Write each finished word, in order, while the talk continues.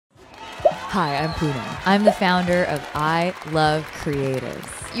Hi, I'm Poonam. I'm the founder of I Love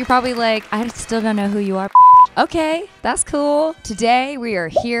Creatives. You're probably like, I still don't know who you are. Okay, that's cool. Today we are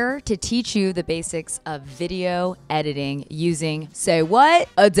here to teach you the basics of video editing using, say what?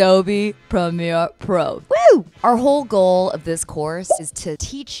 Adobe Premiere Pro. Woo! Our whole goal of this course is to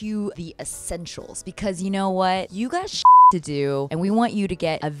teach you the essentials because you know what? You got to do and we want you to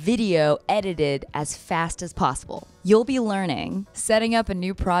get a video edited as fast as possible. You'll be learning setting up a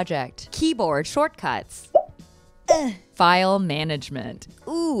new project, keyboard shortcuts, file management,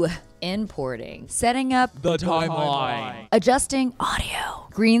 importing, setting up the timeline, adjusting audio,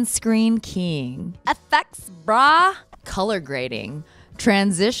 green screen keying, effects, brah, color grading,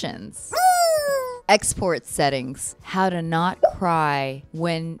 transitions, export settings, how to not cry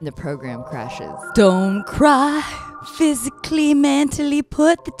when the program crashes. Don't cry. Physically, mentally,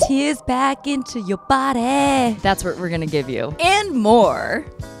 put the tears back into your body. That's what we're gonna give you. And more.